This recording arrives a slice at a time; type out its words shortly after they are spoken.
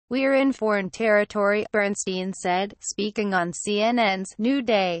"We're in foreign territory," Bernstein said, speaking on CNN's New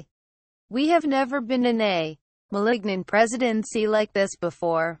Day. "We have never been in a malignant presidency like this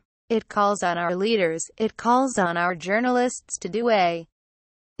before. It calls on our leaders, it calls on our journalists to do a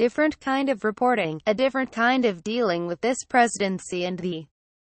different kind of reporting, a different kind of dealing with this presidency and the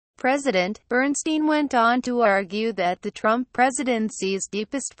president." Bernstein went on to argue that the Trump presidency's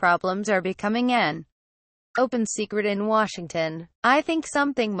deepest problems are becoming an open secret in Washington. "I think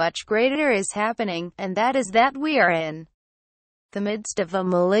something much greater is happening, and that is that we are in the midst of a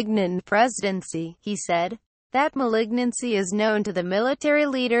malignant presidency," he said. "That malignancy is known to the military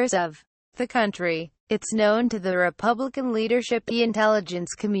leaders of the country. It's known to the Republican leadership, the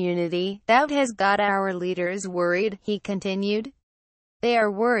intelligence community. That has got our leaders worried," he continued. "They are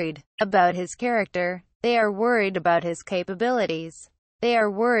worried about his character. They are worried about his capabilities. They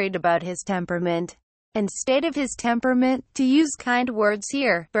are worried about his temperament and state of his temperament, to use kind words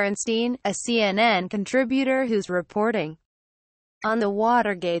here." Bernstein, a CNN contributor whose reporting on the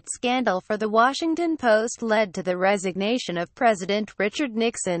Watergate scandal for The Washington Post led to the resignation of President Richard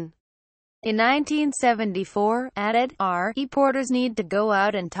Nixon in 1974, added, "Our reporters need to go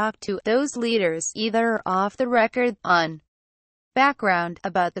out and talk to those leaders, either off the record, on background,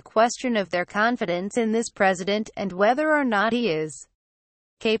 about the question of their confidence in this president, and whether or not he is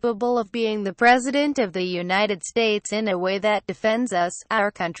capable of being the President of the United States in a way that defends us, our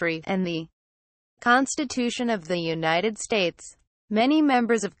country, and the Constitution of the United States." Many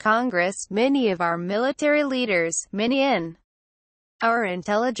members of Congress, many of our military leaders, many in our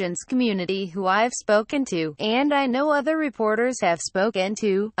intelligence community who I've spoken to, and I know other reporters have spoken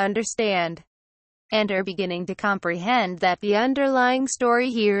to, understand and are beginning to comprehend that the underlying story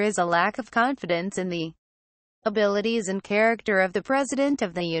here is a lack of confidence in the abilities and character of the President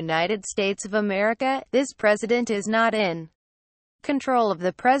of the United States of America. This president is not in control of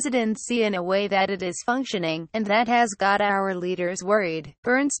the presidency in a way that it is functioning, and that has got our leaders worried.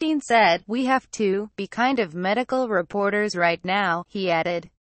 Bernstein said, "We have to be kind of medical reporters right now," he added.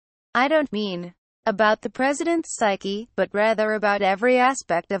 "I don't mean about the president's psyche, but rather about every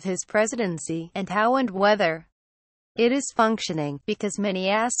aspect of his presidency, and how and whether it is functioning, because many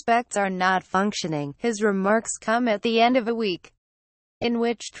aspects are not functioning." His remarks come at the end of a week in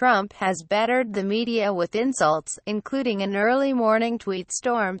which Trump has battered the media with insults, including an early morning tweet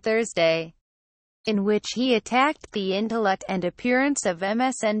storm Thursday, in which he attacked the intellect and appearance of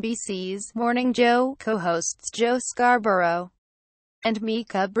MSNBC's Morning Joe co-hosts Joe Scarborough and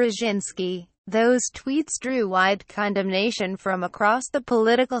Mika Brzezinski. Those tweets drew wide condemnation from across the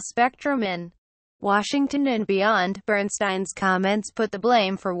political spectrum in Washington and beyond. Bernstein's comments put the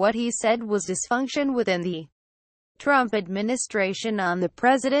blame for what he said was dysfunction within the Trump administration on the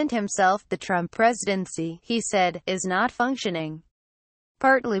president himself. "The Trump presidency," he said, "is not functioning,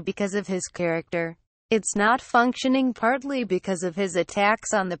 partly because of his character. It's not functioning partly because of his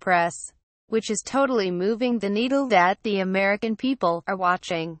attacks on the press, which is totally moving the needle that the American people are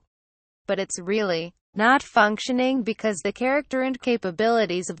watching. But it's really not functioning because the character and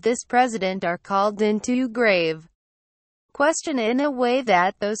capabilities of this president are called into grave question in a way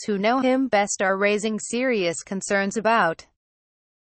that those who know him best are raising serious concerns about."